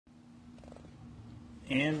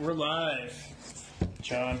And we're live.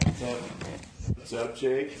 John, what's up? What's up,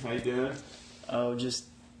 Jake? How you doing? Oh, just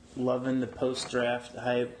loving the post-draft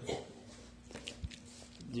hype.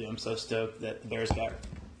 Dude, I'm so stoked that the Bears got.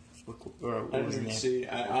 What I was didn't his even name? see.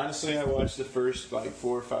 Honestly, I watched the first 4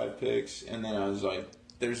 or 5 picks, and then I was like,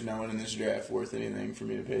 "There's no one in this draft worth anything for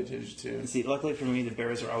me to pay attention to." See, luckily for me, the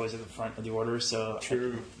Bears are always at the front of the order, so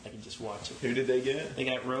True. I can just watch it. Who did they get? They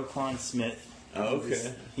got Roquan Smith. Oh,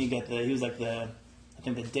 okay. He was like the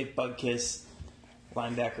Dick Butkus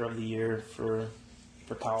linebacker of the year for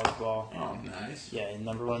college ball. Oh, nice. Yeah,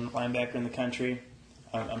 number one linebacker in the country.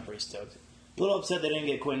 I'm pretty stoked. A little upset they didn't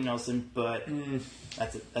get Quentin Nelson, but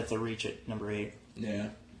that's a reach at number 8. Yeah.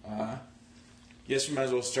 Guess we might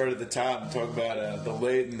as well start at the top and talk about the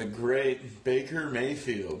late and the great Baker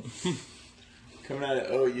Mayfield coming out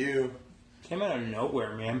of OU. Came out of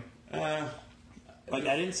nowhere, man. I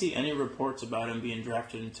didn't see any reports about him being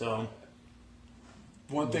drafted until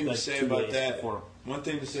One thing like to say 2 about days that. before. One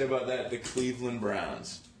thing to say about that: the Cleveland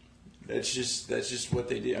Browns. That's just what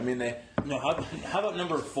they do. I mean, they. No, how about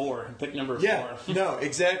number 4? Pick number 4. Yeah, no,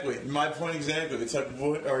 exactly. My point exactly. It's like,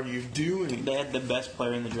 what are you doing? They had the best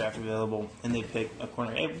player in the draft available, and they picked a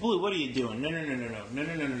corner. Hey, Blue, what are you doing? No.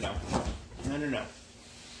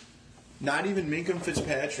 Not even Minka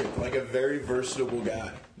Fitzpatrick, like a very versatile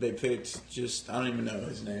guy. They picked I don't even know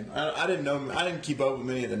his name. I didn't keep up with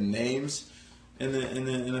many of the names in the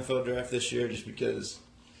NFL draft this year, just because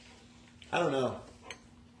I don't know.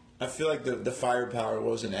 I feel like the firepower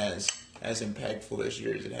wasn't as impactful this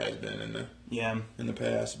year as it has been in the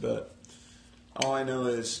past. But all I know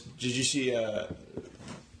is, did you see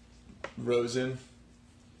Rosen?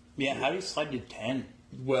 Yeah, how do you slide to 10?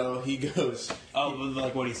 Well, he goes. Oh,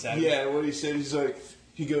 like what he said. Yeah, what he said. He's like,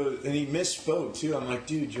 he goes, and he misspoke too. I'm like,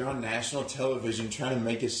 dude, you're on national television trying to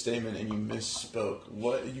make a statement, and you misspoke.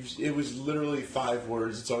 What? It was literally 5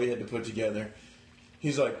 words. It's all you had to put together.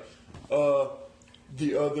 He's like, the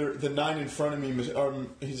 9 in front of me.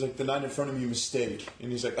 He's like, the 9 in front of me mistake,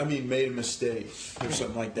 and he's like, made a mistake or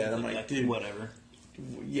something like that. I'm like, dude, whatever.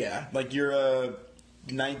 Yeah, like you're a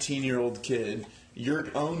 19-year-old kid. Your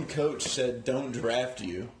own coach said, "Don't draft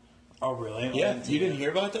you." Oh, really? Yeah, you didn't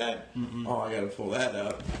hear about that? Mm-mm. Oh, I gotta pull that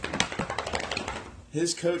up.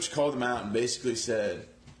 His coach called him out and basically said,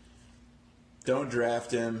 "Don't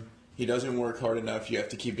draft him. He doesn't work hard enough. You have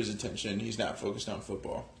to keep his attention. He's not focused on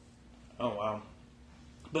football." Oh, wow.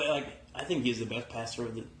 But I think he's the best passer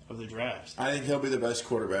of the draft. I think he'll be the best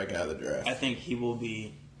quarterback out of the draft. I think he will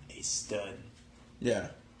be a stud. Yeah.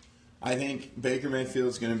 I think Baker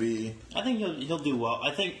Mayfield's going to be... I think he'll do well. I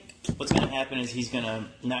think what's going to happen is he's going to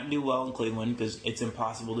not do well in Cleveland because it's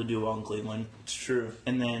impossible to do well in Cleveland. It's true.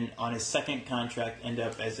 And then on his second contract, end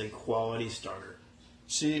up as a quality starter.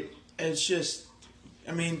 See, it's just...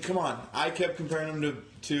 come on. I kept comparing him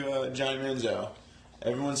to Johnny Manziel.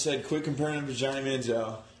 Everyone said, quit comparing him to Johnny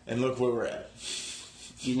Manziel, and look where we're at.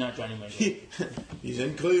 He's not Johnny Manziel. He's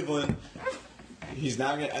in Cleveland. He's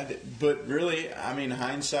not going to... But really,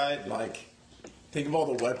 hindsight, think of all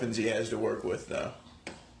the weapons he has to work with, though.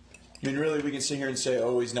 Really, we can sit here and say,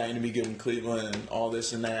 oh, he's not going to be good in Cleveland and all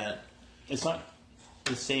this and that. It's not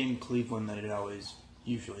the same Cleveland that it always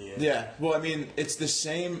usually is. Yeah, well, it's the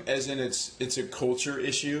same as in it's a culture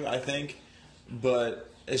issue, I think.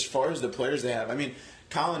 But as far as the players they have,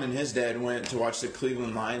 Colin and his dad went to watch the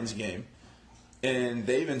Cleveland Lions game. And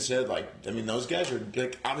they even said, those guys are,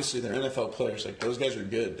 obviously they're NFL players. Those guys are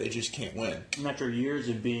good. They just can't win. And after years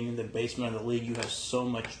of being in the basement of the league, you have so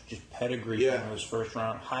much just pedigree from those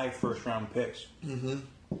high first-round picks.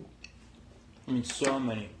 Mm-hmm. So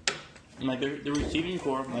many. And, the receiving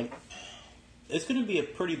core, it's going to be a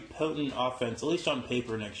pretty potent offense, at least on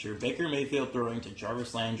paper next year. Baker Mayfield throwing to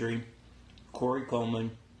Jarvis Landry, Corey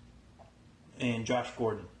Coleman, and Josh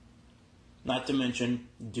Gordon. Not to mention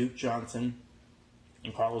Duke Johnson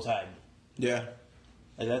and Carlos Hyde. Yeah.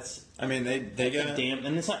 They got... Damn,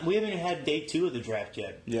 and we haven't even had day 2 of the draft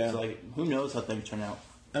yet. Yeah. So, who knows how things turn out.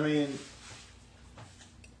 And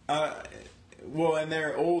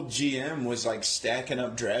their old GM was, stacking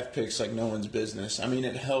up draft picks like no one's business.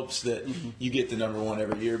 It helps that you get the number 1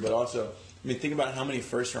 every year, but also, think about how many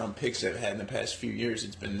first-round picks they've had in the past few years.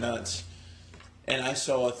 It's been nuts. And I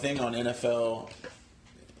saw a thing on NFL's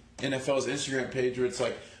Instagram page where it's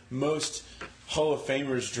most Hall of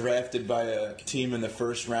Famers drafted by a team in the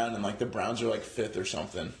first round, and the Browns are 5th or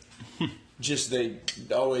something. Just they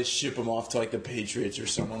always ship them off to the Patriots or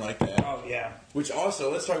someone like that. Oh yeah. Which also,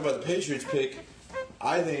 let's talk about the Patriots pick.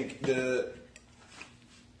 I think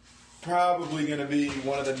probably going to be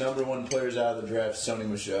one of the number 1 players out of the draft, Sony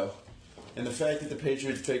Michel. And the fact that the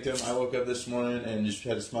Patriots picked him, I woke up this morning and just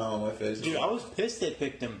had a smile on my face. Dude, I was pissed they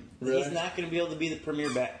picked him. Really? He's not going to be able to be the premier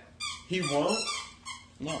back. He won't?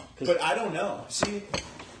 No. But I don't know. See?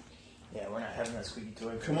 Yeah, we're not having that squeaky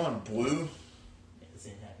toy. Come on, Blue. Yeah, this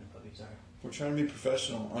ain't happening, puppy. Sorry. We're trying to be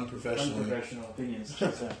professional, unprofessional. Unprofessional opinions.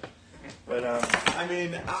 But, I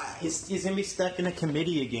mean, he's going to be stuck in a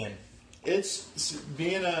committee again. it's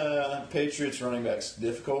being a Patriots running back's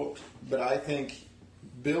difficult, but I think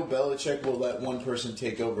Bill Belichick will let one person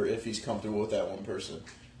take over if he's comfortable with that one person.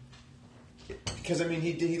 Because, I mean,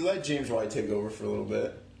 he let James White take over for a little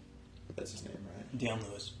bit. That's his name, right? Deion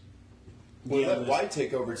Lewis. Well, he Deion let Lewis. White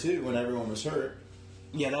take over, too, when everyone was hurt.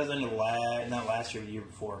 Yeah, that was in the not last year, the year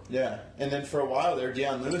before. Yeah, and then for a while there,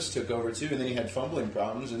 Deion Lewis took over, too, and then he had fumbling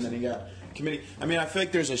problems, and then he got committee. I mean, I feel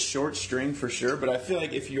like there's a short string for sure, but I feel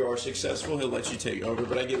like if you are successful, he'll let you take over.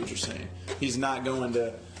 But I get what you're saying. He's not going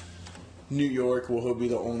to New York where he'll be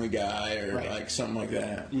the only guy or Right. like something like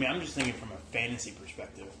that. I mean, I'm just thinking from a fantasy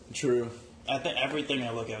perspective. True. I think everything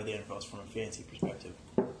I look at with the NFL is from a fantasy perspective.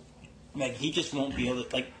 Like, he just won't be able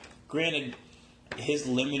to, like, granted, his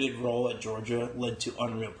limited role at Georgia led to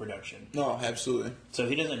unreal production. No, absolutely. So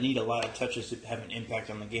he doesn't need a lot of touches to have an impact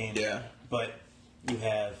on the game. Yeah. But you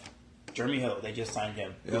have Jeremy Hill, they just signed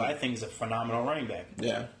him, who Yeah. I think is a phenomenal running back.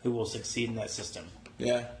 Yeah. Who will succeed in that system.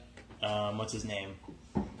 Yeah. What's his name?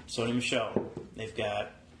 Sonny Michel. They've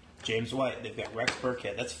got James White. They've got Rex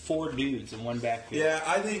Burkhead. That's 4 dudes in one backfield. Yeah,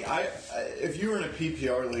 I think if you were in a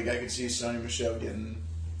PPR league, I could see Sonny Michel getting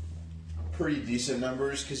pretty decent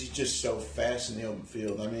numbers because he's just so fast in the open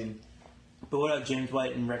field. I mean, But what about James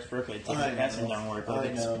White and Rex Burkhead taking I passing know. down work? I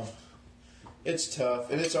know. It's tough,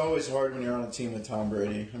 and it's always hard when you're on a team with Tom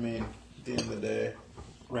Brady. I mean, at the end of the day,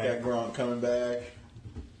 Right. got Gronk coming back,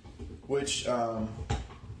 which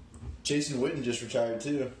Jason Witten just retired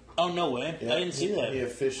too. Oh, no way. Yeah, I didn't see that. He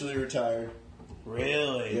officially retired.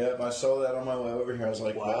 Really? Yep, I saw that on my way over here. I was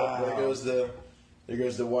like, Wow. well, there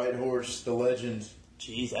goes the white horse, the legend.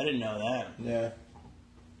 Jeez, I didn't know that. Yeah.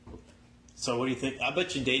 So what do you think? I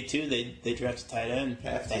bet you day 2 they draft a tight end.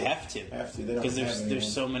 Have to. They have to. Have to. They don't Because have anyone.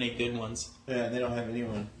 there's so many good ones. Yeah, and they don't have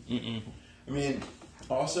anyone. Mm-mm. I mean,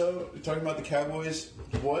 also, talking about the Cowboys,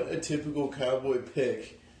 what a typical Cowboy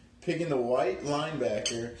pick. Picking the white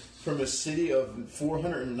linebacker from a city of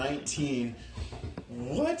 419.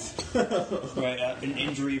 What? Right, an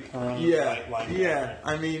injury-prone yeah. white linebacker. Yeah.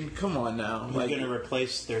 I mean, come on now. We're going to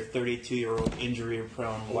replace their 32-year-old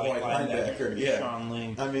injury-prone white linebacker, yeah. Sean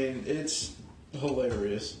Lee. I mean, it's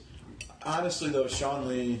hilarious. Honestly, though, Sean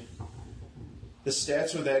Lee, the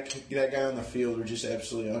stats with that guy on the field are just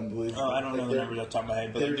absolutely unbelievable. Oh, I don't know the numbers off the top of my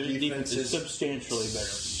head, but their their defense is is substantially better.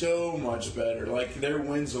 so much better. Like, their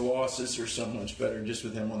wins and losses are so much better just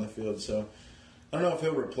with him on the field. So, I don't know if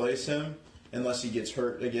he'll replace him unless he gets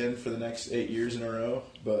hurt again for the next 8 years in a row.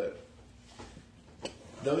 But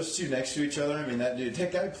those two next to each other, I mean, that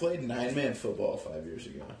guy played 9-man football 5 years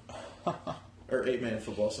ago. Or 8-man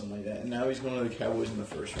football, something like that. And now he's going to the Cowboys in the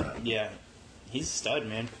first round. Yeah, he's a stud,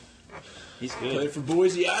 man. He's good. Played for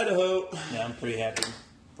Boise, Idaho. Yeah, I'm pretty happy to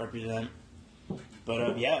represent.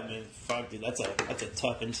 But yeah, I mean, fuck, dude, that's a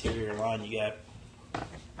tough interior line. You got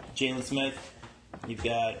Jalen Smith, you've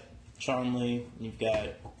got Sean Lee, you've got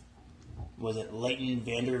Leighton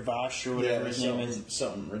Vander Vosh or whatever his name is.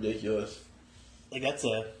 Something ridiculous. Like that's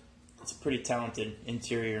a pretty talented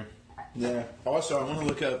interior. Yeah. Also, I want to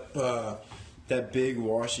look up that big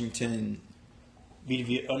Washington.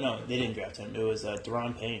 Oh no, they didn't draft him. It was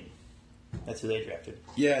Deron Payne. That's who they drafted.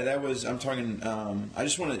 Yeah, that was. I'm talking. I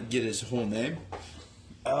just want to get his whole name.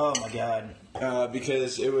 Oh my god.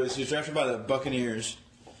 Because he was drafted by the Buccaneers.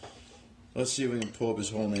 Let's see if we can pull up his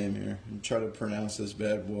whole name here and try to pronounce this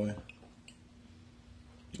bad boy.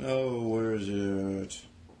 Oh, where is it?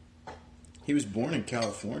 He was born in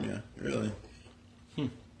California, really.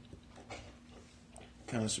 Kind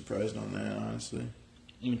of surprised on that, honestly.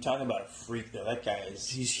 You talk about a freak though. That guy is.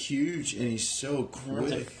 He's huge and he's so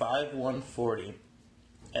Runs a quick. 5'1"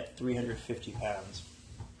 at 350 pounds.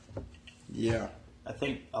 Yeah, I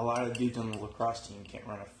think a lot of dudes on the lacrosse team can't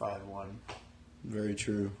run a 5'1". very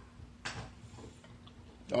true.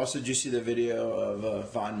 Also, did you see the video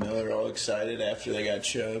of Von Miller all excited after they got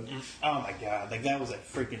Chubb? Oh my god, like that was a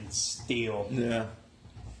freaking steal. Yeah.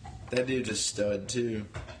 That dude's a stud, too.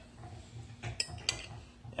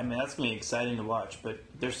 I mean, that's gonna be exciting to watch, but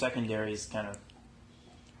their secondary is kind of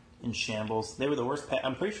in shambles. They were the worst.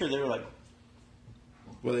 I'm pretty sure they were like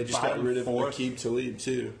Well, they just 5 got and rid of 4. Aqib Talib,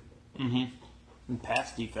 too. in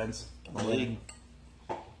pass defense in the Yeah. league.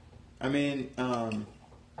 I mean, oh,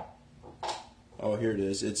 here it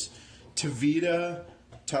is. It's Tavita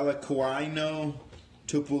Talaquino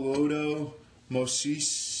Tupulodo,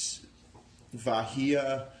 Moses,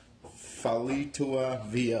 Vahia, Falitua,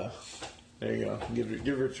 Via. There you go.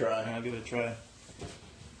 Give her a try. I'll give it a try.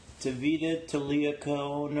 Tavita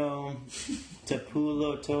Taliakono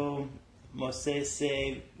Tapuloto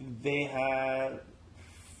Mosese Veha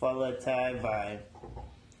Falatai Vai.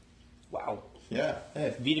 Wow. Yeah.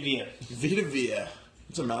 Hey. Vita Via. Vita Via.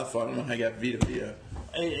 It's a mouthful. I don't know how I got Vita Via.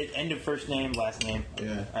 End of first name, last name.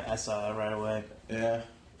 Yeah. I saw it right away. Yeah.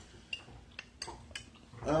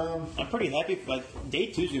 I'm pretty happy. Day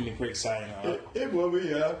 2 is going to be pretty exciting. It will be,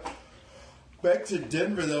 yeah. Back to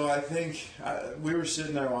Denver, though, I think we were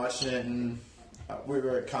sitting there watching it, and we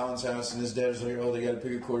were at Colin's house, and his dad was like, oh, they got to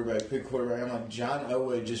pick a quarterback. I'm like, John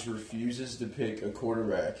Elway just refuses to pick a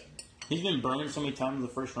quarterback. He's been burned so many times in the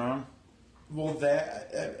first round. Well,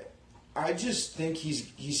 I just think he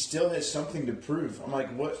still has something to prove. I'm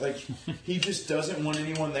like, what? Like, he just doesn't want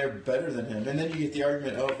anyone there better than him. And then you get the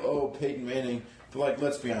argument of, oh, Peyton Manning. But, like,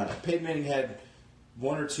 let's be honest. Peyton Manning had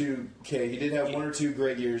one or two. Okay, he did have one or two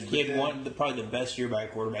great years. He had probably the best year by a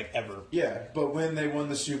quarterback ever. Yeah, but when they won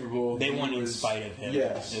the Super Bowl, they won in spite of him.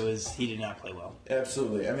 Yes, He did not play well.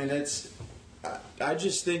 Absolutely. I mean, I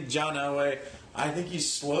just think John Elway. I think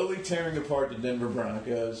he's slowly tearing apart the Denver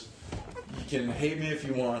Broncos. You can hate me if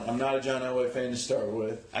you want. I'm not a John Elway fan to start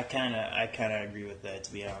with. I kind of agree with that,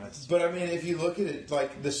 to be honest. But I mean, if you look at it,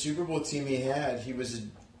 like the Super Bowl team he had,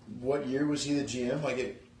 what year was he the GM?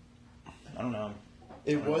 I don't know.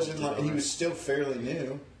 It wasn't like he was still fairly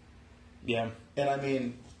new. Yeah. And I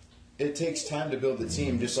mean, it takes time to build a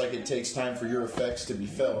team, just like it takes time for your effects to be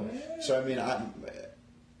felt. So I mean,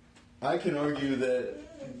 I can argue that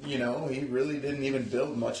he really didn't even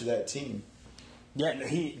build much of that team. Yeah, no,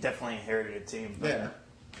 he definitely inherited a team. Yeah.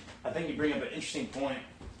 I think you bring up an interesting point.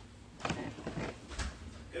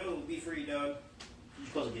 Go, be free, dog. Did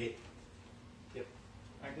you close the gate? Yep.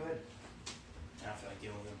 All right, go ahead. I don't feel like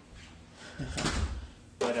dealing with him.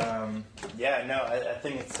 But, I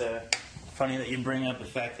think it's funny that you bring up the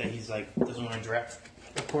fact that he's doesn't want to draft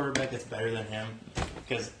a quarterback that's better than him,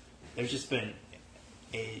 because there's just been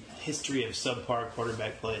a history of subpar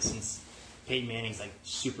quarterback play since Peyton Manning's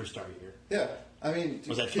superstar year. Yeah. I mean,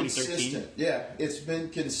 was that 2013? Yeah, it's been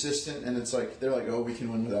consistent, and it's they're like, oh, we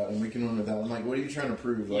can win without him. We can win without him. I'm like, what are you trying to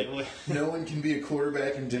prove? No one can be a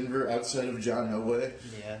quarterback in Denver outside of John Elway.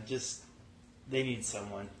 Yeah, they need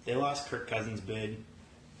someone. They lost Kirk Cousins big.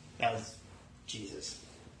 That was Jesus.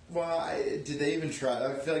 Well, did they even try?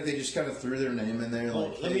 I feel like they just kind of threw their name in there.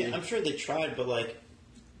 Well, I'm sure they tried, but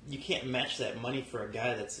you can't match that money for a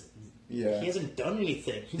guy that's. Yeah. He hasn't done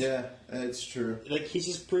anything. Yeah, it's true. He's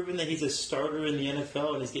just proven that he's a starter in the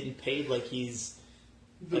NFL and he's getting paid like he's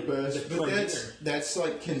the best. But that's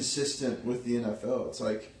consistent with the NFL.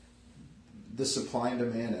 It's the supply and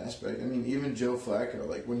demand aspect. I mean, even Joe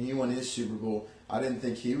Flacco, when he won his Super Bowl, I didn't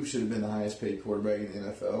think he should have been the highest paid quarterback in the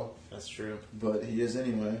NFL. That's true. But he is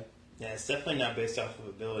anyway. Yeah, it's definitely not based off of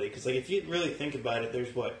ability. Because if you really think about it, there's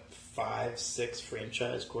 5-6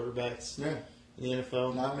 franchise quarterbacks. Yeah. In the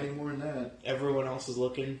NFL. Not many more than that. Everyone else is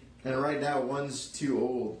looking. And right now, one's too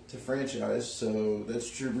old to franchise, so that's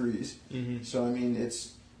Drew Brees. Mm-hmm. So, I mean,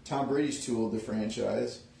 it's Tom Brady's too old to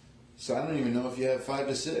franchise. So I don't even know if you have 5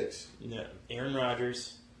 to 6. Yeah, Aaron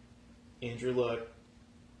Rodgers, Andrew Luck,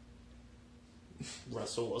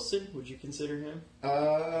 Russell Wilson. Would you consider him?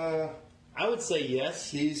 I would say yes.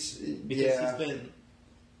 He's been.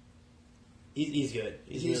 He's good.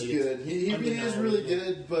 He's really good. He is really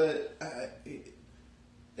good, but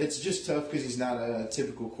it's just tough because he's not a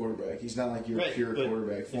typical quarterback. He's not your pure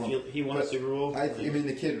quarterback form. He won a Super Bowl. I mean,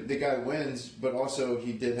 the guy wins, but also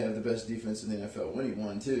he did have the best defense in the NFL when he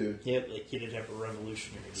won too. Yep, he did have a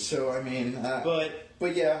revolutionary defense. So I mean,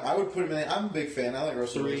 but yeah, I would put him in. I'm a big fan. I like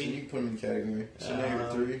Russell Wilson. You can put him in the category. So now you're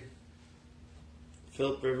 3.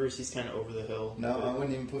 Phillip Rivers, he's kind of over the hill. No, I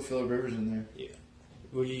wouldn't even put Phillip Rivers in there. Yeah.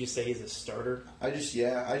 Would you just say he's a starter? I just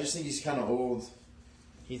think he's kind of old.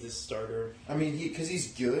 He's a starter. I mean, because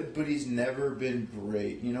he's good, but he's never been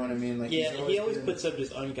great. You know what I mean? He always puts up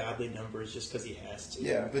just ungodly numbers just because he has to.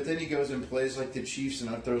 Yeah, but then he goes and plays like the Chiefs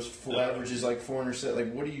and throws averages 4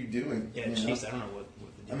 interceptions. What are you doing? Yeah, Chiefs. I don't know what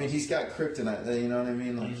the deal is. He's got kryptonite. You know what I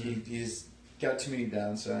mean? He's got too many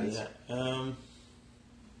downsides. Yeah.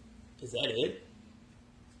 Is that it?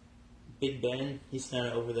 Big Ben. He's kind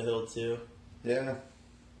of over the hill too. Yeah.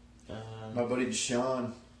 My buddy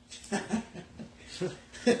Deshaun.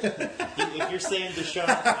 If you're saying Deshaun,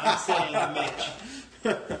 I'm saying Mitch.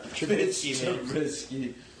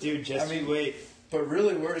 Trubisky. Dude, wait. But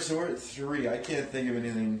really, we're at 3. I can't think of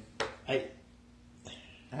anything.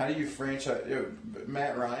 How do you franchise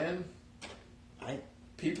Matt Ryan?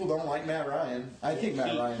 people don't like Matt Ryan. I think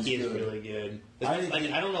Matt Ryan's he good. is really good. I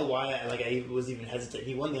don't know why. I was even hesitant.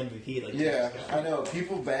 He won the MVP. Like, 2 Yeah, years ago. I know.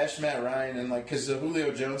 People bash Matt Ryan and because the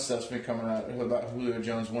Julio Jones stuff's been coming out about Julio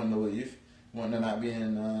Jones wanting to leave, wanting to not be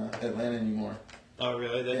in Atlanta anymore. Oh,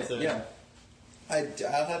 really? That's yeah.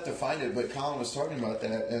 I'll have to find it, but Colin was talking about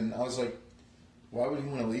that, and I was like, why would he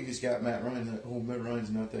want to leave? He's got Matt Ryan. Matt Ryan's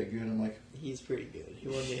not that good. I'm like, he's pretty good. He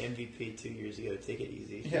won the MVP 2 years ago. Take it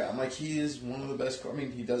easy. yeah, I'm like, he is one of the best. I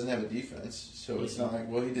mean, he doesn't have a defense, so it's not like,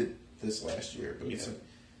 well, he did this last year, but it's like,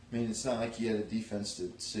 I mean, it's not like he had a defense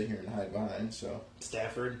to sit here and hide behind. So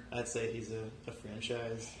Stafford, I'd say he's a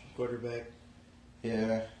franchise quarterback.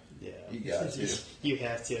 yeah, Yeah, you got to. You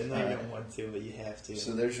have to. I All right. don't want to, but you have to.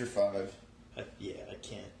 So there's your 5. I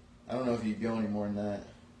can't. I don't know if you go any more than that.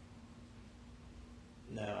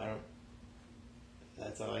 No, I don't.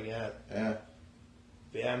 That's all I got. Yeah.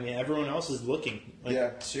 But yeah, I mean, everyone else is looking. Like,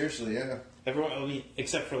 Yeah, seriously, yeah. Everyone, I mean,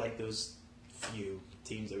 except for like those few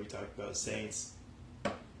teams that we talked about, Saints,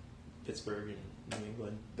 Pittsburgh, and New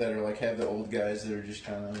England. That are like have the old guys that are just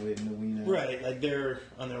kind of waiting to wean out. Right, like they're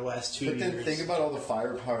on their last 2 But years. then think about all the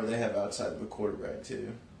firepower they have outside of a quarterback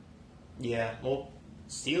too. Yeah, well,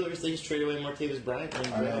 Steelers, they just traded away Martavis Bryant.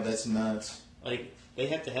 I know, that's nuts. Like, they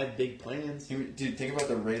have to have big plans. Dude, think about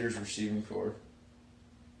the Raiders receiving core.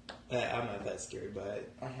 I'm not that scared by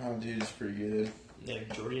it. Oh, dude, it's pretty good. They have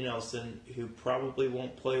Jordy Nelson, who probably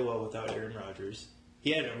won't play well without Aaron Rodgers.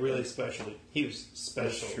 He had a really special. He was special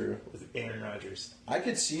That's true. with Aaron Rodgers. I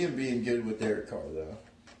could see him being good with Derek Carr, though.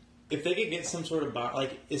 If they could get some sort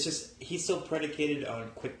of it's just he's still predicated on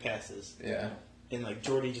quick passes, Yeah. and like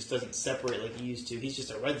Jordy just doesn't separate like he used to. He's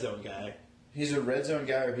just a red zone guy. He's a red zone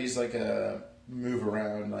guy, or he's like a move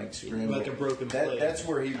around, like scramble. Like a broken play. That's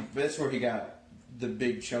where he got the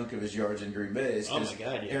big chunk of his yards in Green Bay. Oh my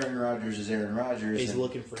God, yeah. Aaron Rodgers is Aaron Rodgers. He's and-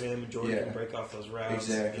 looking for him, and Jordy Yeah. can break off those routes.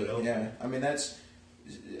 Exactly. get open. Yeah. I mean,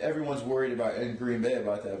 everyone's worried about in Green Bay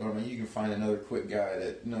about that, but I mean, you can find another quick guy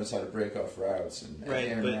that knows how to break off routes, and Right,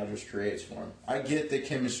 Aaron but- Rodgers creates for him. I get the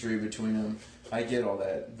chemistry between them. I get all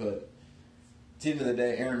that, but at the end of the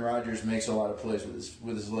day, Aaron Rodgers makes a lot of plays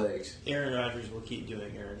with his legs. Aaron Rodgers will keep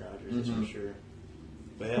doing Aaron Rodgers, that's Mhm. for sure.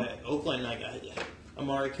 But yeah, Oakland,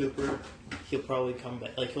 Amari Cooper, he'll probably come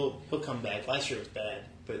back. Like he'll come back. Last year was bad,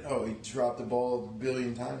 but Oh, he dropped the ball a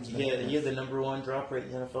billion times. now. yeah, he had the number 1 drop rate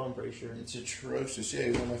in the NFL. I'm pretty sure. It's atrocious. Yeah,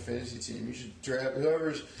 he's on my fantasy team. You should draft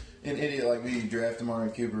whoever's an idiot like me. Draft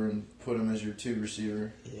Amari Cooper and put him as your 2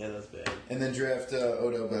 receiver, Yeah, that's bad. and then draft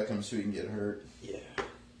Odell Beckham so he can get hurt. Yeah,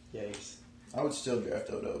 yikes. I would still draft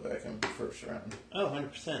Odell Beckham first round. Oh,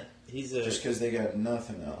 100%. He's a. Just because they got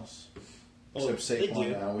nothing else. Well, Except they Saquon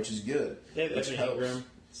do. now, which is good. They have which Evan helps. Ingram,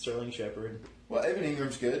 Sterling Shepard. Well, Evan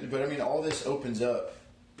Ingram's good, but I mean, all this opens up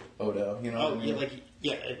Odell. You know Oh, what I mean?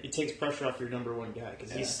 yeah, it takes pressure off your number 1 guy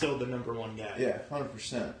because Yeah. he's still the number 1 guy. Yeah,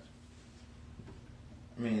 100%.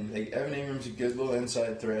 I mean, Evan Ingram's a good little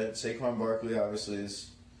inside threat. Saquon Barkley obviously is.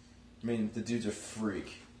 I mean, the dude's a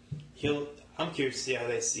freak. I'm curious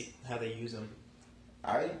to see how they use him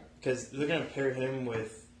because they're going to pair him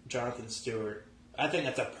with Jonathan Stewart. I think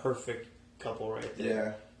that's a perfect couple right there.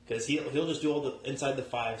 Yeah. Because he'll just do all the inside the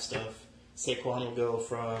 5 stuff. Saquon will go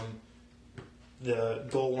from the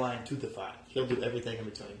goal line to the 5. He'll do everything in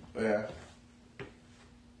between. Yeah.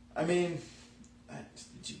 I mean,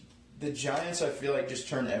 the Giants, I feel like, just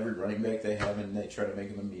turn every running back they have and they try to make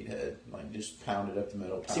him a meathead. Like, just pound it up the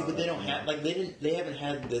middle. See, but they don't have. have they haven't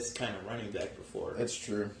had this kind of running back before. That's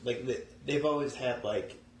true. Like they've always had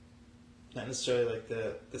not necessarily like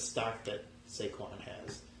the stock that Saquon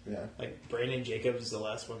has. Yeah. Like Brandon Jacobs is the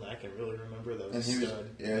last one that I can really remember that was And he was, stud.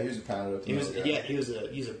 he was a pound up the He was middle guy.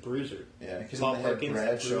 he's a bruiser. Yeah, because Paul they had Perkins,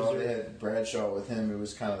 Bradshaw. bruiser. They had Bradshaw with him, who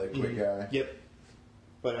was kind of the quick guy. Yep.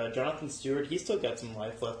 But Jonathan Stewart, he's still got some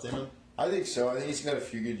life left in him. I think so. I think he's got a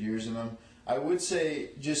few good years in him. I would say,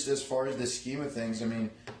 just as far as the scheme of things, I mean,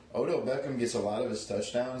 Odell Beckham gets a lot of his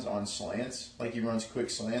touchdowns on slants. Like, he runs quick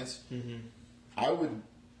slants. Mm-hmm. I would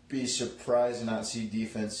be surprised to not see a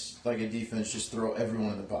defense just throw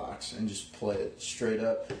everyone in the box and just play it straight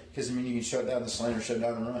up. Because, I mean, you can shut down the slant or shut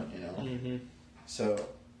down the run, you know? Mm-hmm. So,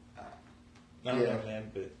 I don't know,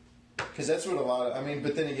 man, but because that's what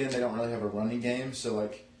but then again, they don't really have a running game, so,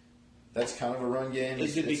 like, that's kind of a run game.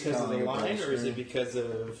 is it It's because of kinda the like a line ball or is it screen. because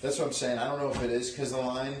of? That's what I'm saying. I don't know if it is because of the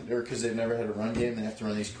line or because they've never had a run game. They have to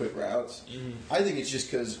run these quick routes. I think it's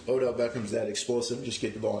just because Odell Beckham's that explosive. Just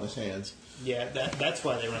get the ball in his hands. Yeah, that's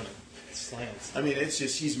why they run slants. I mean, it's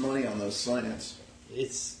just he's money on those slants.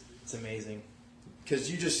 It's amazing. Because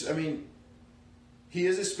He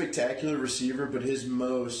is a spectacular receiver, but his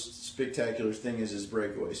most spectacular thing is his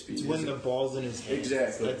breakaway speed. It's when the ball's in his hands.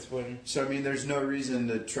 Exactly. That's when. So, I mean, there's no reason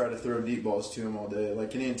to try to throw deep balls to him all day,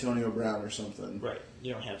 like an Antonio Brown or something. Right.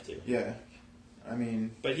 You don't have to. Yeah. I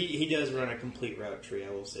mean... But he does run a complete route tree, I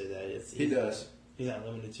will say that. He does. He's not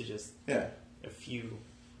limited to just Yeah. a few.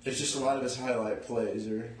 It's just a lot of his highlight plays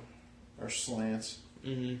are slants.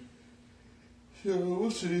 Mm-hmm. So, we'll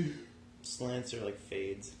see. Slants are like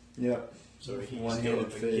fades. Yep. So he One-handed just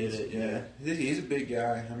go up and get fades. it. Yeah. He's a big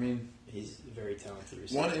guy. I mean... He's a very talented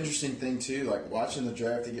receiver. One interesting thing, too, like watching the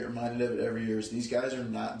draft, I get reminded of it every year, is these guys are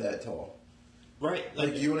not that tall. Right.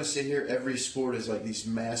 Like, you want to sit here, every sport is like these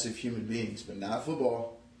massive human beings, but not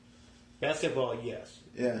football. Basketball, yes.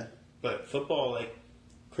 Yeah. But football, like,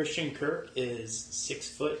 Christian Kirk is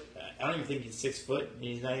 6 foot. I don't even think he's 6 foot. And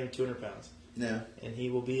he's not even 200 pounds. Yeah. And he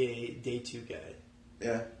will be a day 2 guy.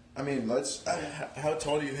 Yeah. I mean, how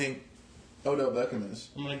tall do you think Odell Beckham is?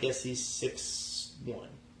 I'm going to guess he's 6'1",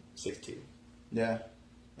 6'2". Yeah.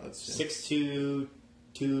 Let's see. 6'2",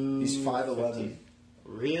 2... He's 5'11".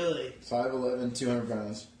 Really? 5'11", 200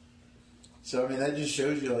 pounds. So, I mean, that just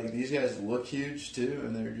shows you, like, these guys look huge, too,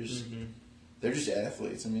 and they're just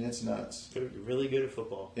athletes. I mean, it's nuts. They're really good at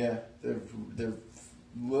football. Yeah. They're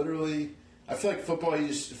literally... I feel like football, you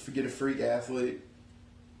just get a freak athlete,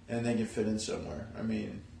 and they can fit in somewhere. I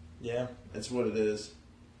mean... Yeah. That's what it is.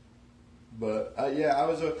 But, yeah, I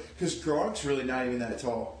was... Because Gronk's really not even that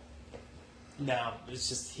tall. No, it's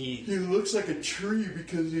just He looks like a tree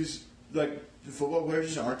because he's... Like, the football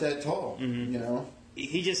players just aren't that tall, you know?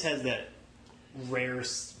 He just has that rare,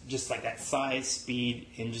 just like that size, speed,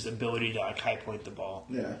 and just ability to like high point the ball.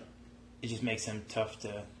 Yeah. It just makes him tough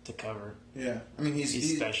to cover. Yeah. I mean,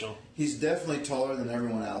 he's special. He's definitely taller than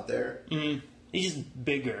everyone out there. Mm-hmm. He's just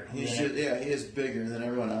bigger. He is bigger than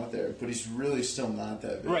everyone out there, but he's really still not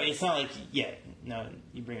that big. Right. It's not like, no,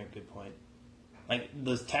 you bring up a good point. Like,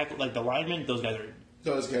 those tackle, like the linemen, those guys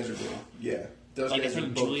are big. Yeah. Those like, I guys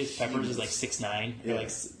think are Julius Peppers is huge. like 6'9", Yeah. or like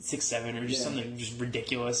 6'7", or just something just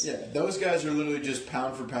ridiculous. Yeah, those guys are literally just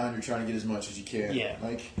pound for pound. You're trying to get as much as you can. Yeah.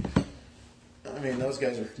 Like, I mean, those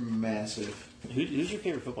guys are massive. Who's your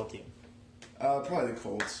favorite football team? Probably the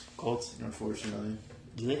Colts. Colts. Unfortunately,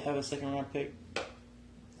 Do they have a second round pick?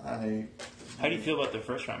 How do you feel about their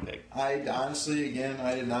first round pick? I honestly, again,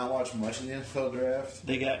 I did not watch much of the NFL draft.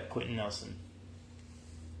 They got Quentin Nelson.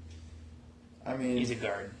 I mean, He's a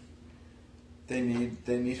guard. They need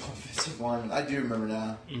offensive linemen. I do remember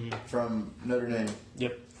now from Notre Dame.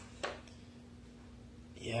 Yep.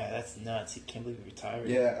 Yeah, that's nuts. He can't believe he retired.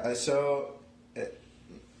 Yeah,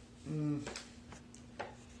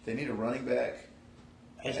 they need a running back.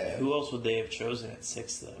 Who else would they have chosen at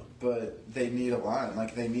 6, though? But they need a line.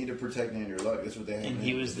 Like, they need to protect Andrew Luck. That's what they have. And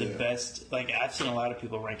he was the best. Like, I've seen a lot of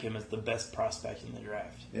people rank him as the best prospect in the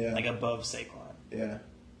draft. Yeah. Like, above Saquon. Yeah.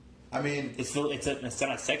 I mean... It's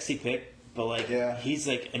not a sexy pick, but, like, he's,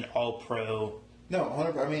 like, an all-pro. No,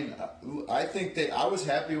 100%. I mean, I think I was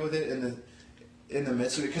happy with it in the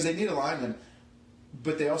midst of it, because they need a lineman,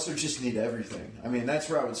 but they also just need everything. I mean, that's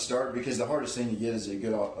where I would start, because the hardest thing to get is a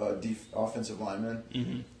good offensive lineman.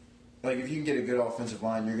 Mm-hmm. Like, if you can get a good offensive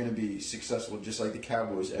line, you're going to be successful, just like the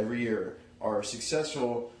Cowboys every year are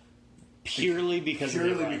successful. Purely because of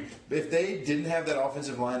their line. If they didn't have that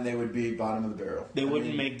offensive line, they would be bottom of the barrel. They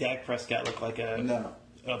wouldn't make Dak Prescott look like a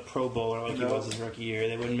Pro Bowler like he was his rookie year.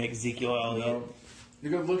 They wouldn't make Ezekiel Elliott. No. You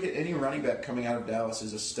go look at any running back coming out of Dallas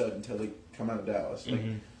is a stud until they come out of Dallas. Like,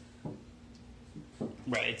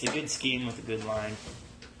 right, it's a good scheme with a good line.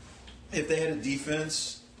 If they had a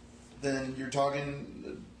defense, then you're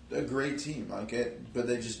talking a great team, like it, but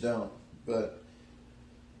they just don't. But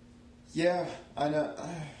yeah, I know.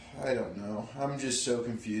 I don't know. I'm just so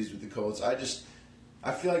confused with the Colts. I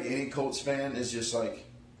feel like any Colts fan is just like,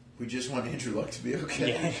 we just want Andrew Luck to be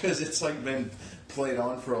okay because it's like been played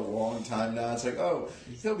on for a long time now. It's like, oh,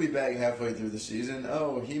 he'll be back halfway through the season.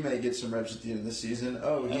 Oh, he may get some reps at the end of the season.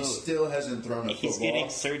 Oh, he still hasn't thrown a football. He's getting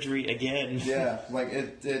surgery again. Yeah, like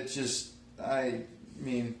it just, I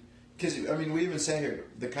mean, because, I mean, we even say here,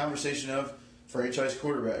 the conversation of franchise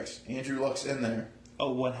quarterbacks, Andrew Luck's in there.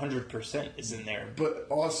 Oh, 100% is in there. But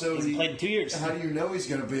also, he's played in 2 years. How do you know he's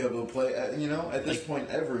going to be able to play, at this point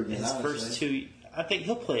ever again, his honestly. first 2, I think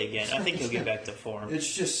he'll play again. I think he'll get back to form.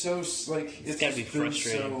 It's just so, like, it's got to be been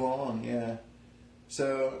frustrating. so long, yeah.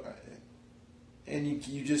 So, and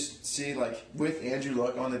you just see, like, with Andrew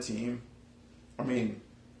Luck on the team, I mean,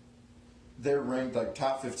 they're ranked, like,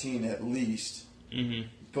 top 15 at least. Mm-hmm.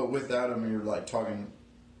 But without him, you're, like, talking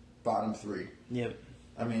bottom 3. Yep.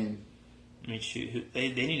 I mean, shoot, they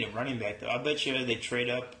need a running back, though. I bet you they trade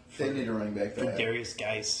up they need a running back for Darius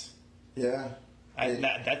Geis. Yeah.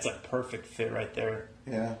 That's a perfect fit right there.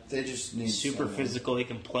 Yeah, they just need Super someone. physical. He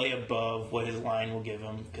can play above what his line will give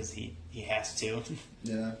him because he has to.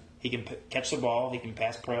 Yeah. He can catch the ball. He can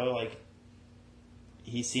pass pro. Like,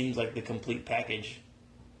 he seems like the complete package.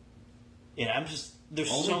 And I'm just there's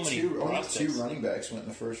so many Only prospects. two running backs went in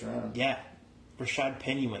the first round. Yeah, Rashad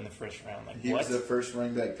Penny went in the first round. Like He what? was the first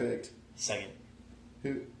running back picked. Second,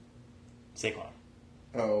 Who? Saquon.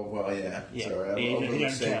 Oh, well, yeah. Yeah. Sorry, Yeah, I'll you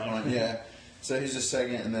don't say count. one. Yeah. So he's the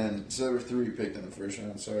second, and then so there were 3 picked in the first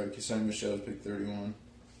round. Sorry, Sonny Michel was picked 31.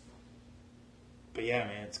 But yeah,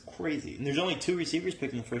 man, it's crazy. And there's only 2 receivers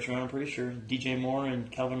picked in the first round. I'm pretty sure DJ Moore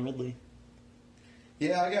and Calvin Ridley.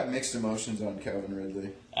 Yeah, I got mixed emotions on Calvin Ridley.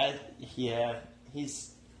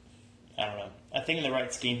 He's. I don't know. I think in the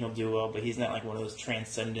right scheme he'll do well, but he's not like one of those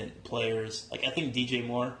transcendent players. Like I think DJ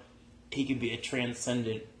Moore, he could be a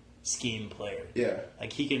transcendent scheme player. Yeah.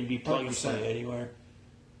 Like he can be plug and 100%. play anywhere.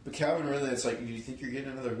 But Calvin Ridley, it's like, do you think you're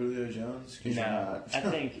getting another Julio Jones? 'Cause you're No, not.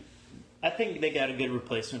 I think they got a good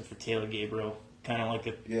replacement for Taylor Gabriel. Kind of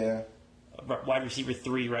like Yeah. a wide receiver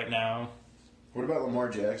 3 right now. What about Lamar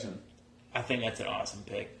Jackson? I think that's an awesome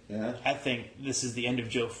pick. Yeah. I think this is the end of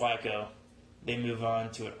Joe Flacco. They move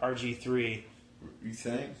on to an RG3. You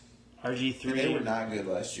think? RG3. They were not good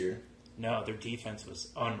last year. No, their defense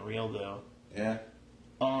was unreal, though. Yeah.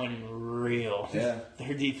 Unreal. Yeah.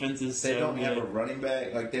 Their defense is They so don't good. have a running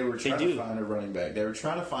back. Like, they were trying do. to find a running back. They were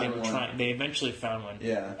trying to They find were one. trying. They eventually found one.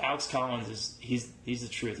 Yeah. Alex Collins is he's the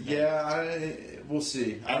truth. Man. Yeah, we'll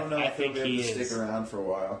see. I don't know I if he'll think be able he to is. stick around for a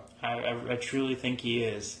while. I truly think he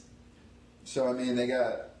is. So, I mean, they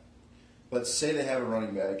got, let's say they have a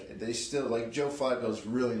running back. They still, like, Joe Flacco's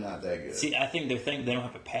really not that good. See, I think they don't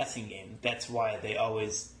have a passing game. That's why they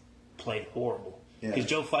always played horrible. Yeah. Because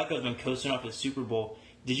Joe Flacco's been coasting off the Super Bowl.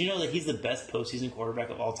 Did you know that he's the best postseason quarterback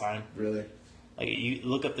of all time? Really? Like you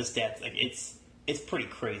look up the stats, like it's pretty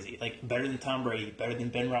crazy. Like better than Tom Brady, better than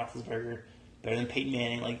Ben Roethlisberger, better than Peyton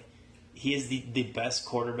Manning. Like he is the best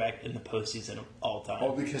quarterback in the postseason of all time.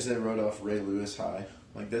 All because they wrote off Ray Lewis high.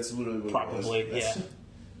 Like, that's literally what Probably, it was. yeah.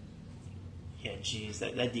 Yeah, geez,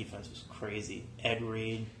 that defense was crazy. Ed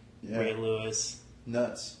Reed, Yeah. Ray Lewis.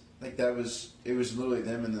 Nuts. Like, it was literally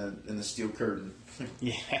them in the steel curtain.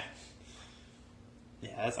 Yeah.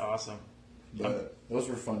 Yeah, that's awesome. But those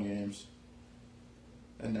were fun games.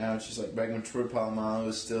 And now it's just like back when Troy Polamalu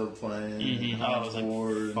was still playing. Mm-hmm. And Oh, it Hines was like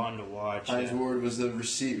Ward. fun to watch. Hines Yeah. Ward was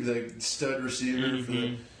the stud receiver for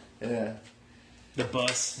the. Yeah. The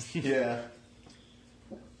bus. Yeah.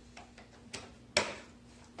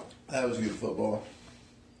 That was good football.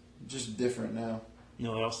 Just different now. You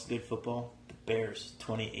know what else is good football? The Bears,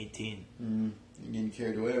 2018. You're getting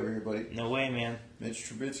carried away over here, buddy. No way, man. Mitch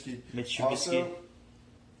Trubisky. Mitch Trubisky. Also, Their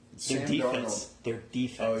Sam defense. Darnold. Their Oh,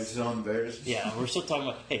 defense. he's on the Bears. Yeah, we're still talking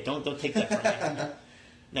about. Hey, don't take that from me.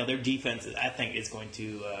 No, their defense, I think, is going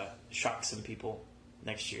to shock some people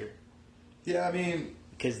next year Yeah, I mean,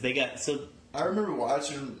 because they got so. I remember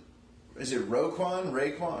watching. Is it Roquan?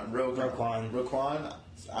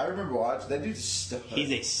 I remember watching that dude's a stud.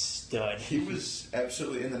 He's a stud. He was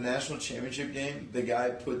absolutely in the national championship game. The guy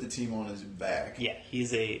put the team on his back. Yeah,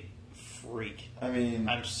 he's a freak. I mean,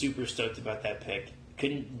 I'm super stoked about that pick.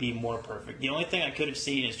 Couldn't be more perfect. The only thing I could have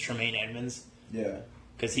seen is Tremaine Edmonds yeah.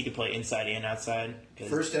 because he could play inside and outside. 'Cause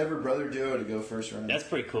First ever brother duo to go first round. that's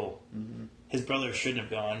pretty cool. Mm-hmm. His brother shouldn't have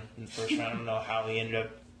gone in the first round. I don't know how he ended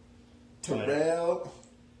up.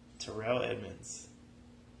 Terrell Edmonds.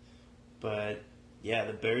 But yeah,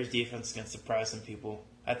 the Bears defense can surprise some people.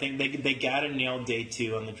 I think they got to nail day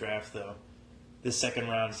 2 on the draft though. The second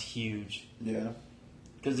round is huge Yeah.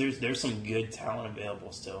 because there's some good talent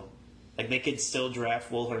available still. Like they could still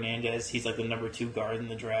draft Will Hernandez. He's like the number 2 guard in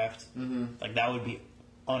the draft. Mm-hmm. Like that would be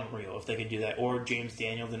unreal if they could do that. Or James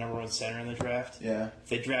Daniel, the number 1 center in the draft. Yeah. If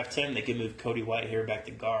they draft him, they could move Cody Whitehair back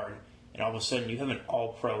to guard, and all of a sudden you have an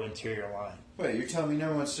all-pro interior line. Wait, you're telling me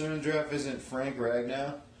number 1 center in the draft isn't Frank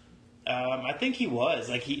Ragnow? I think he was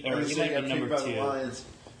he Or might he got be picked number by 2. the Lions.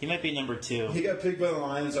 He might be number 2. He got picked by the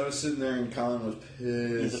Lions. I was sitting there and Colin was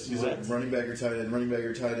pissed. He's like, what? running back or tight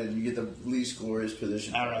end. You get the least glorious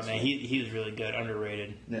position. I don't know, man. He was really good,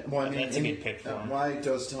 underrated. Yeah, well, I mean, That's a good pick for him. Why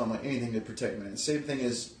does tell him like anything to protect man? Same thing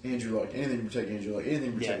as Andrew Luck. Anything to protect Andrew Luck.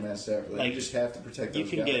 Anything to protect Yeah. Matt Stafford. Like, you just have to protect You those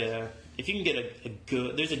can guys. get if you can get a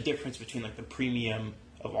good. There's a difference between like the premium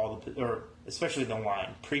of all the, or especially the line,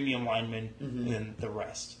 premium linemen, and then the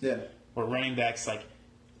rest. Yeah. Where running backs, like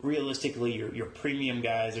realistically, your premium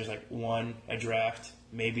guys, there's like 1 a draft,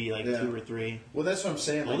 maybe like Yeah. 2 or 3. Well, that's what I'm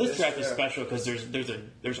saying. Well, like, this draft is yeah. special because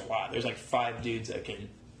there's a lot. There's like 5 dudes that can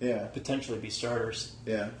Yeah. potentially be starters.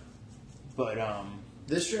 Yeah. But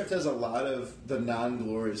this draft has a lot of the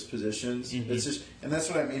non-glorious positions. It's just, and that's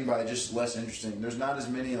what I mean by just less interesting. There's not as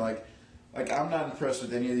many like I'm not impressed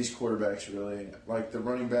with any of these quarterbacks really. Like the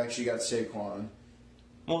running backs, you got Saquon.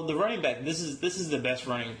 Well, the running back. This is the best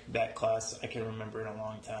running back class I can remember in a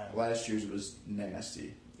long time. Last year's was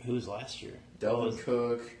nasty. Who was last year? Delvin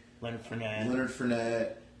Cook, Leonard Fournette. Leonard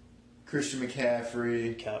Fournette, Christian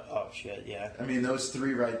McCaffrey. Oh shit, yeah. I mean, those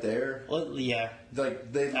three right there. Well, yeah.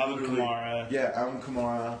 Like they Alvin literally- Kamara. Yeah, Alvin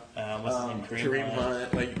Kamara. What's his name? Kareem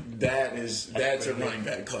Hunt. Like that's a pretty running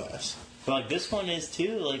back class. But like this one is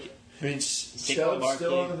too. Like I mean,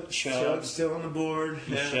 Saquon Chubb's still on the board.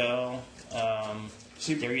 Michelle,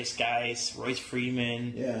 Darius Geis, Royce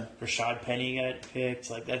Freeman, Yeah. Rashad Penny got picked.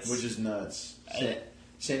 Like that's. Which is nuts.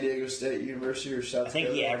 San Diego State University or South I think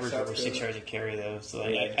Dakota? he averaged South over 6 Dakota? yards a carry though, so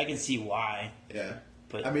like, Yeah. I can see why. Yeah.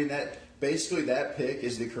 But I mean, that basically that pick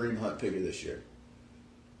is the Kareem Hunt pick of this year.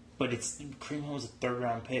 but it's Kareem Hunt was a 3rd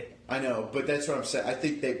round pick. I know, but that's what I'm saying. I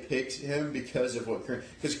think they picked him because of what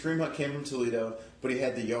because Kareem Hunt came from Toledo, but he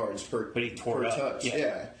had the yards per But he tore per it up. touch.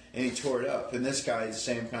 Yeah. And he tore it up. And this guy is the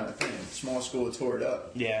same kind of thing. Small school tore it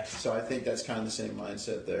up. Yeah, So I think that's kind of the same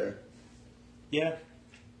mindset there. yeah,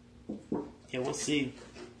 yeah. We'll see.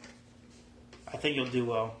 I think you'll do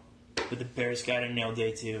well. But the Bears got to nail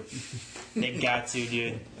day 2. They got to,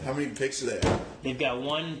 dude. How many picks do they have? They've got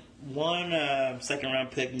one 2nd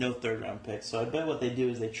round pick, no 3rd round pick. So I bet what they do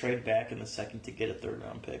is they trade back in the 2nd to get a 3rd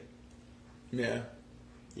round pick. Yeah.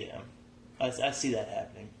 Yeah, I see that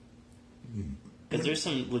happening. Because there's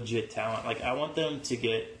some legit talent. Like I want them to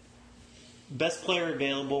get best player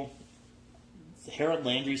available. Harold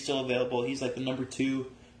Landry's still available. He's like the number 2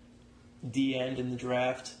 D end in the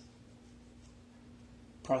draft.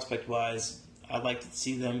 Prospect wise, I'd like to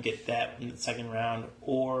see them get that in the 2nd round,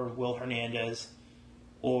 or Will Hernandez,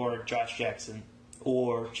 or Josh Jackson,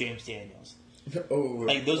 or James Daniels. Oh,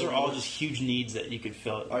 Like those are all just huge needs that you could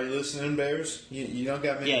fill. Are you listening, Bears? You don't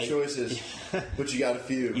got many Yeah. choices, but you got a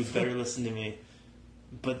few. You better listen to me.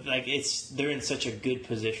 But like they're in such a good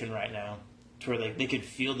position right now, to where like they could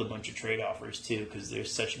field a bunch of trade offers too, because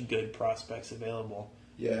there's such good prospects available.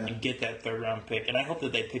 Yeah. And get that 3rd round pick, and I hope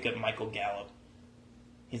that they pick up Michael Gallup.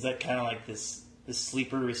 He's like kind of like this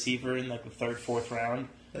sleeper receiver in like the 3rd, 4th round,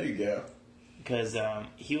 There you go. because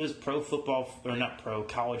he was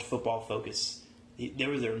college football focus. They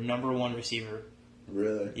were their number 1 receiver.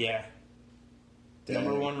 Really? Yeah, Dang.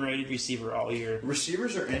 number 1 rated receiver all year.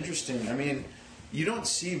 Receivers are interesting. I mean, you don't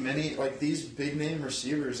see many like these big name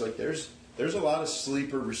receivers. Like there's a lot of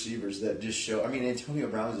sleeper receivers that just show. I mean, Antonio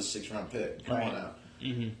Brown is a 6th round pick. Come Right. on now.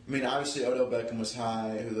 Mm-hmm. I mean, obviously Odell Beckham was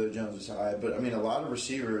high, Julio Jones was high, but I mean, a lot of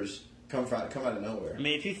receivers come out of nowhere. I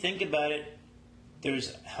mean, if you think about it,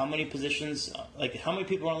 there's how many positions, like how many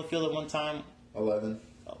people are on the field at one time? 11.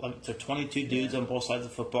 So 22 dudes on both sides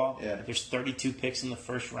of football. Yeah. There's 32 picks in the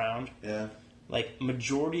 1st round. Yeah. Like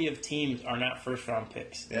majority of teams are not 1st round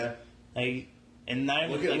picks. Yeah. Like, and not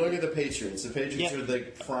even Look at the Patriots. The Patriots Yeah. are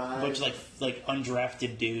like a prime. bunch of like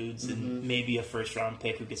undrafted dudes Mm-hmm. and maybe a 1st round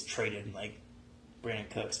pick who gets traded, like Brandon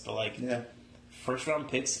Cooks. But like Yeah. 1st round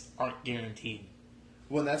picks aren't guaranteed.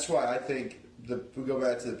 Well, and that's why I think we go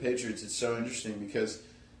back to the Patriots. It's so interesting because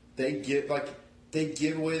they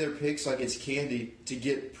give away their picks like it's candy to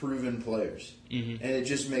get proven players, and it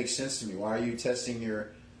just makes sense to me. Why are you testing your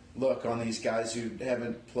luck on these guys who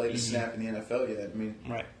haven't played a snap in the NFL yet? I mean,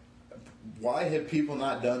 Right. why have people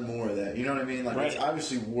not done more of that? You know what I mean? Like it's Right.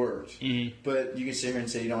 obviously worked, but you can sit here and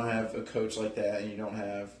say you don't have a coach like that, and you don't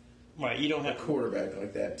have Right. You don't a have quarterback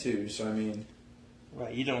like that too. So I mean,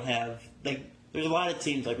 Right, you don't have like. There's a lot of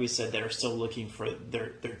teams, like we said, that are still looking for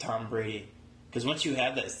their Tom Brady. Because once you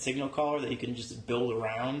have that signal caller that you can just build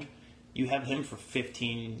around, you have him for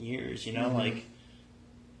 15 years. You know, like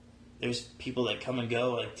there's people that come and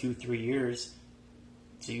go like 2-3 years,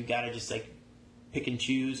 so you got to just like pick and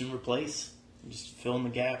choose and replace, and just fill in the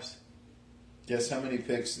gaps. guess how many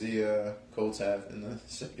picks the Colts have in the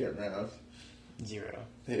 2nd round? 0.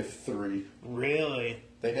 They have 3. Really?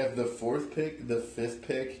 They have the 4th pick, the 5th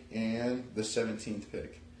pick, and the 17th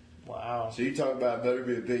pick. Wow. So you talk about better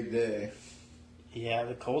be a big day. Yeah,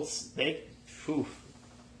 the Colts whew,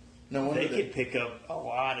 No wonder they could pick up a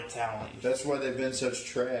lot of talent. that's why they've been such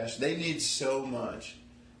trash. They need so much.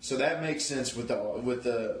 So that makes sense with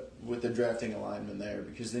the drafting alignment there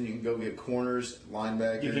because then you can go get corners,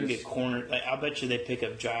 linebackers. You can get cornered. Like, I'll bet you they pick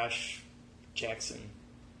up Josh Jackson.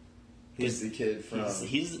 He's the kid from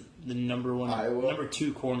He's the number 1, Iowa? number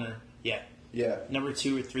 2 corner. Yeah, yeah. number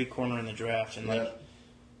 2 or 3 corner in the draft, and Yeah. like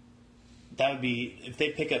that would be if they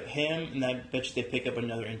pick up him, and I bet you they pick up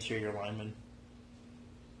another interior lineman.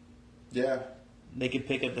 Yeah. they could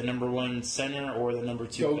pick up the number 1 center or the number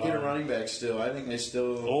 2 Go guard. get a running back still. I think they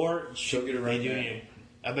still. Or Go should get a they running do back. it?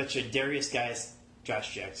 I bet you Darius Guy's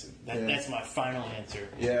Josh Jackson. Yeah. That's my final answer.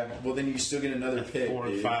 Yeah, well, then you still get another pick. 4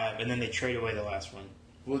 and dude. 5, and then they trade away the last one.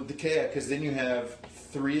 Well, because then you have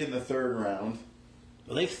 3 in the third round.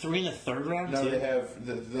 Well, they have 3 in the third round No, too. they have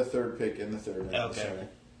the third pick in the third round. Okay. Sorry.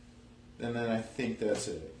 And then I think that's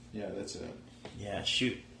it. Yeah, that's it. Yeah,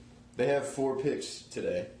 shoot. They have 4 picks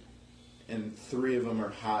today, and 3 of them are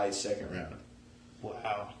high second round.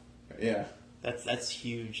 Wow, Yeah, that's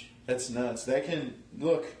huge. that's nuts. That can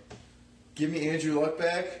look. Give me Andrew Luck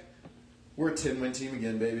back. We're a 10-win team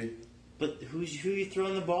again, baby. But who you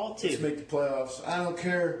throwing the ball to? Let's make the playoffs. I don't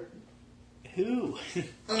care. Who? I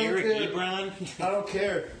don't Eric care. Ebron? I don't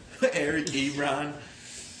care. Eric Ebron.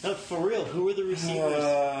 No, for real. Who are the receivers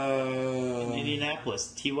in Uh, Indianapolis?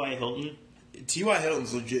 T.Y. Hilton. T.Y.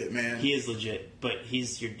 Hilton's legit, man. He is legit, but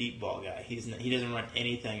he's your deep ball guy. He doesn't run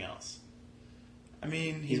anything else. I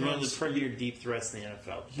mean, He's one of the premier deep threats in the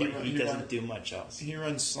NFL, but he doesn't do much else. He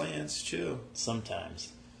runs slants too.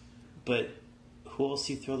 Sometimes. But who else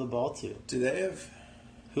do you throw the ball to? Do they have?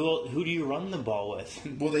 Who do you run the ball with?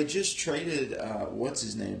 Well, they just traded. What's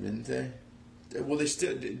his name? Didn't they? Well, they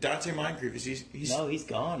still Dante Moncrief. He's No, he's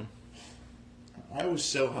gone. I was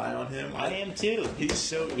so high on him. I am too. He's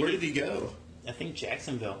so. Where did he go? I think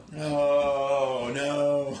Jacksonville. Oh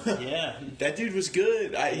no! Yeah. That dude was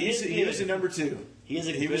good. He is He was good. a number 2. He is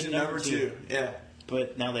a He was good a number 2. Yeah.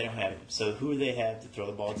 But now they don't have him. So who do they have to throw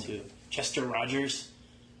the ball to? Chester Rogers?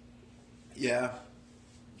 Yeah.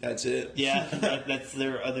 That's it. Yeah, that's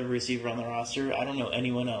their other receiver on the roster. I don't know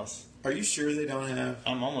anyone else. Are you sure they don't have?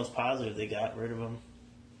 I'm almost positive they got rid of him.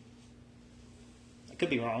 I could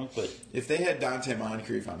be wrong, but If they had Dante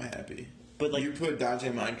Moncrief, I'm happy. But, like- you put Dante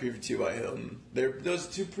Moncrief and T.Y. Hilton, those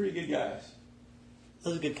are 2 pretty good guys. that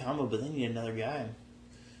was a good combo. But they need another guy.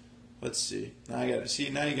 Let's see. Now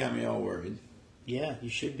Now you got me all worried. Yeah, you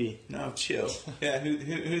should be. No, chill. Yeah, who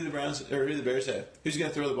the Browns or who the Bears have? Who's gonna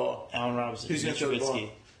throw the ball? Allen Robinson, Who's gonna Mitch throw the ball? Trubisky.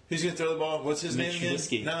 Who's gonna throw the ball? What's his Mitch name again?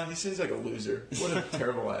 Trubisky. No, he seems like a loser. What a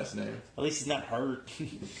terrible last name. At least he's not hurt.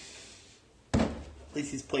 At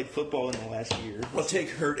least he's played football in the last year. I'll take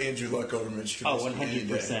hurt Andrew Luck over Mitch Trubisky. Oh, any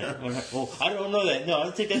day. 100%. Well, I don't know that. No,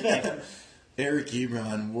 I'll take that back. Eric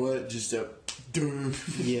Ebron, what? Just a dude.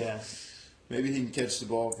 Yeah. Maybe he can catch the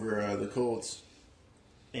ball for the Colts.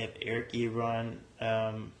 They have Eric Ebron,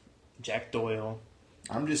 Jack Doyle,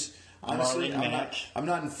 I'm just honestly, Marlon Mack. I'm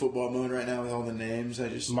not in football mode right now with all the names.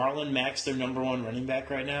 Marlon Mack's their number 1 running back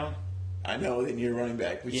right now. I know they need a running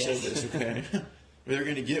back. We Yeah. said this, okay? They're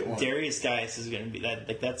gonna get one. Darius Geis is going to be that.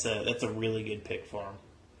 Like that's a really good pick for him.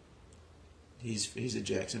 He's a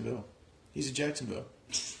Jacksonville. He's a Jacksonville.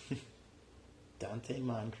 Dante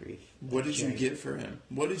Moncrief. What did you get for him?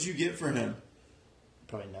 What did you get for him?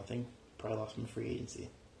 Probably nothing. Probably lost him in free agency.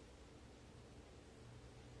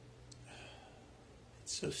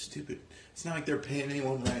 It's so stupid. It's not like they're paying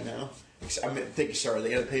anyone right now. Sorry, they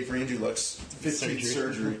got to pay for Andrew Luck's 15th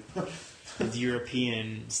surgery. His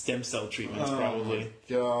European stem cell treatments, probably.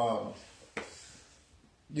 God,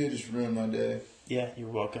 you just ruined my day. Yeah, you're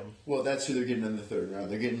welcome. Well, that's who they're getting in the third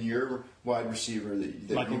round. They're getting your wide receiver.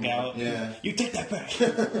 Michael Gallup. Yeah. You take that back.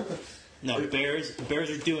 No, Bears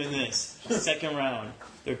are doing this. Second round,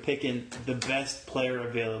 they're picking the best player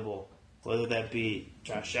available, whether that be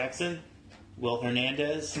Josh Jackson, Will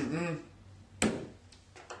Hernandez.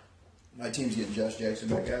 My team's getting Josh Jackson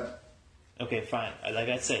back out. Okay, fine. Like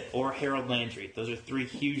I said, or Harold Landry. Those are 3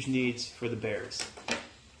 huge needs for the Bears.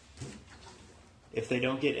 If they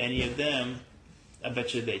don't get any of them, I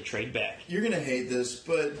bet you they trade back. You're gonna hate this,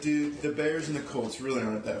 but dude, the Bears and the Colts really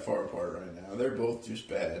aren't that far apart right now. They're both just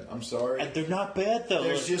bad. I'm sorry. They're not bad though.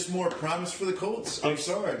 There's just more promise for the Colts. I'm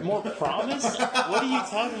sorry. More promise? What are you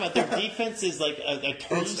talking about? Their defense is like a It's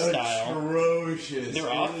turnstile. atrocious. Their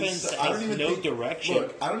It offense is- has no direction.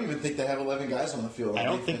 Look, I don't even think they have 11 guys on the field. I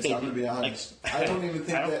on don't think defense, they I'm do. going to be honest. Like, I don't even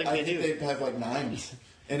think I don't that. think I they think do. they have like 9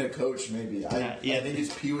 and a coach maybe. I think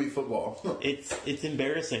it's Pee Wee football. It's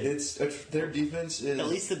embarrassing. Their defense is. At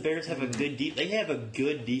least the Bears have a good They have a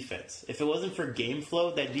good defense. If it wasn't for game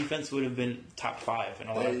flow, that defense would have been top 5 in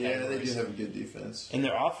a lot of Yeah, they categories. do have a good defense. And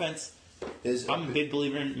their offense, I'm a big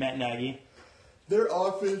believer in Matt Nagy, Their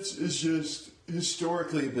offense is just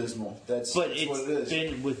historically abysmal. That's but what it it's is.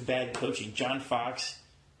 been with bad coaching. John Fox,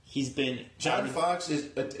 he's been John Fox is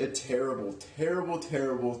a terrible, terrible,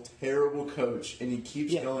 terrible, terrible coach, and he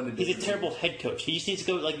keeps going to. he's a different terrible teams. head coach. He just needs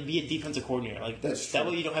to go be a defensive coordinator. That's That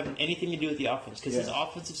true. way you don't have anything to do with the offense because his Yeah.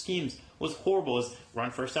 offensive schemes was horrible. It's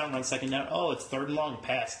run first down, run second down. Oh, it's third and long,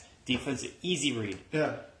 pass. Defense, easy read.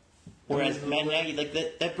 Yeah. Whereas Matt Nagy, like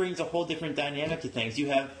that brings a whole different dynamic to things. You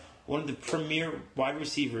have one of the premier wide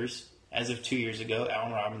receivers as of 2 years ago,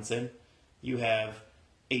 Allen Robinson. You have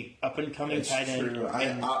a up and coming tight end. True. I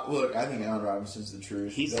think Allen Robinson's the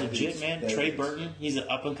truth. He's legit, man. Trey Burton, he's an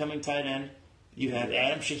up and coming tight end. You have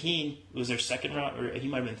Adam Shaheen, who was their second round, or he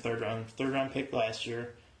might have been third round pick last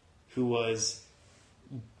year, who was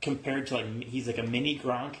compared to he's like a mini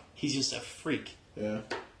Gronk. He's just a freak. Yeah.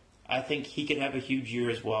 I think he could have a huge year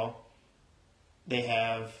as well. They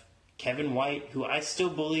have Kevin White, who I still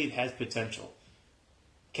believe has potential.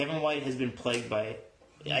 Kevin White has been plagued by,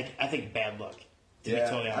 I think, bad luck. To be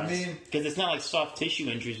totally honest. Because it's not like soft tissue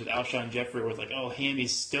injuries with Alshon Jeffrey, where it's like, oh,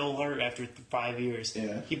 Hammy's still hurt after 5 years.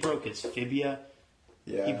 Yeah. He broke his fibia.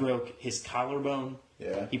 Yeah. He broke his collarbone.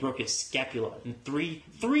 Yeah. He broke his scapula in three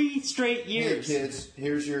straight years. Hey kids,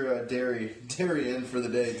 here's your dairy in for the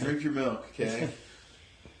day. Drink your milk, okay?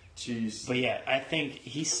 Jeez. But yeah, I think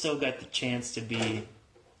he's still got the chance to be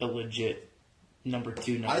a legit number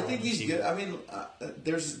two. I think he's receiver. good. I mean,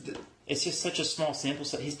 It's just such a small sample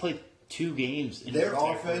set. He's played 2 games. In their his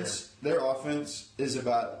entire offense. Their offense is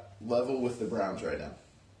about level with the Browns right now.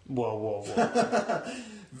 career. Whoa.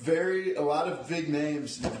 A lot of big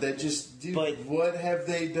names that just, dude, But- what have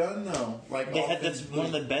they done though? Like They had one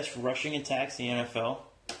of the best rushing attacks in the NFL.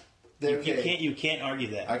 You can't argue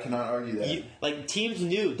that. I cannot argue that. Teams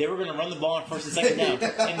knew they were going to run the ball on first and second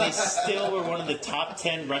down, and they still were one of the top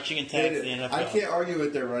 10 rushing attacks in the NFL. I can't argue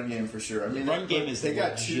with their run game for sure. I mean, Run game is they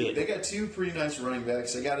got legit. They got 2 pretty nice running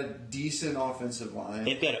backs. They got a decent offensive line.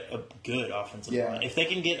 They've got a good offensive Yeah. line. If they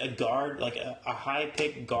can get a guard, like a high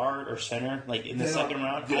pick guard or center, like in the second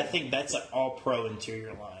round, yeah. I think that's an all pro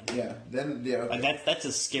interior line. Yeah. Then okay. Like that's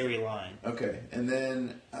a scary line. Okay, and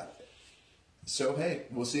then. So, hey,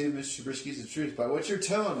 we'll see if Mr. Trubisky's the truth. By what you're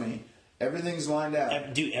telling me, everything's lined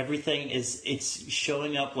out. Dude, everything it's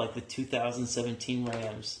showing up like the 2017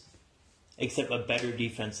 Rams, except a better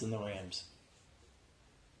defense than the Rams.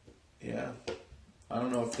 Yeah. I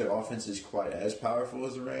don't know if their offense is quite as powerful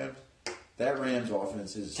as the Rams. That Rams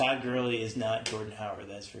offense is... Todd Gurley is not Jordan Howard,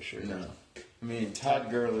 that's for sure. No. I mean, Todd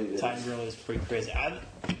Gurley is... Todd Gurley is pretty crazy.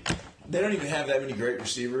 They don't even have that many great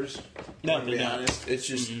receivers. No, to they be don't. honest. It's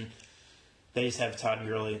just... They just have Todd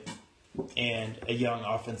Gurley and a young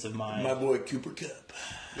offensive mind. My boy Cooper Kupp.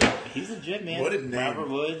 Yeah, he's legit, man. What a name. Robert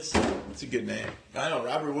Woods. It's a good name. I know,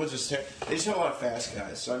 Robert Woods is... They just have a lot of fast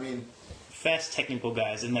guys, so I mean... Fast technical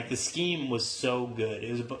guys, and the scheme was so good.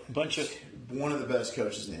 It was a bunch of One of the best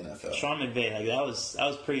coaches in the NFL. Sean McVay. That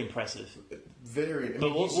was pretty impressive. Very. I But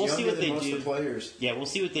mean, we'll he's see younger what than they most do. of the players. Yeah, we'll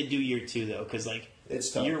see what they do year 2 though, because It's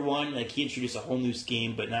tough. year 1, he introduced a whole new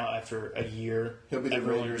scheme, but now after a year, He'll be the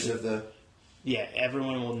Raiders of the... Yeah,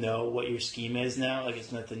 everyone will know what your scheme is now.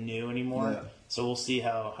 It's nothing new anymore. Yeah. So we'll see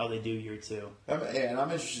how they do year 2. And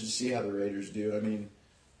I'm interested to see how the Raiders do. I mean,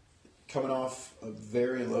 coming off a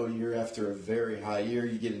very low year after a very high year,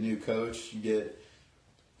 you get a new coach. You get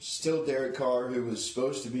still Derek Carr, who was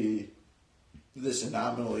supposed to be this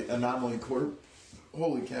anomaly quarter.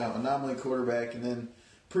 Holy cow, anomaly quarterback, and then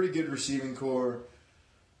pretty good receiving core.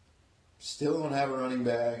 Still don't have a running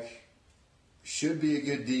back. Should be a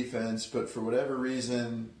good defense, but for whatever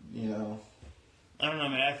reason, I don't know,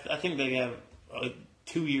 man. I think they have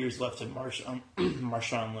 2 years left of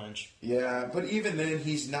Marshawn Lynch. Yeah, but even then,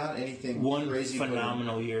 he's not anything One crazy.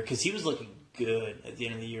 phenomenal year, because he was looking good at the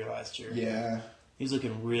end of the year last year. Yeah. He was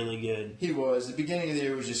looking really good. He was. The beginning of the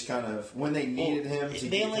year was just kind of when they needed him to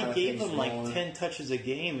They get only kind of gave things him rolling. 10 touches a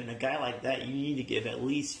game, and a guy like that, you need to give at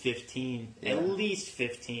least 15. Yeah. At least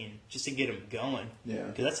 15, just to get him going. Yeah.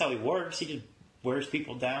 Because that's how he works. He just wears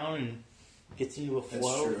people down and gets into a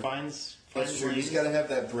flow, true. finds That's true. lanes. He's got to have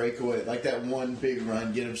that breakaway, like that one big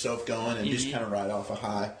run, get himself going, and just kind of ride off a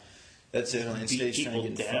high. That's it. On stage trying to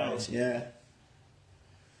people get in down. fights. Yeah.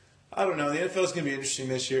 I don't know. The NFL's going to be interesting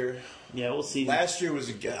this year. Yeah, we'll see. Last year was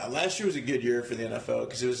a good year for the NFL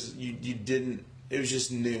because it was you didn't. It was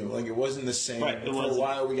just new. It wasn't the same. Right, it for wasn't. a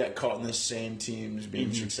while, we got caught in the same teams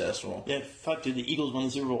being successful. Yeah, fuck, dude. The Eagles won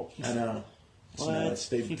the Super Bowl. I know. It's What? nuts.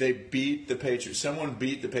 They beat the Patriots. Someone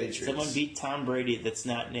beat the Patriots. Someone beat Tom Brady that's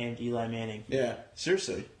not named Eli Manning. Yeah,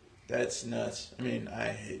 seriously. That's nuts. I mean, I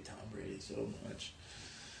hate Tom Brady so much.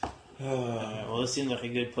 Well, this seems like a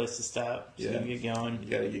good place to stop. So Yeah. we can get going. You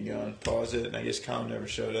gotta get going. Pause it, and I guess Colin never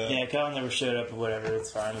showed up. Yeah, Kyle never showed up or whatever. It's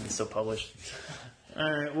fine. We can still publish.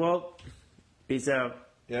 All right, well, peace out.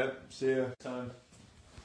 Yep, see ya. Time.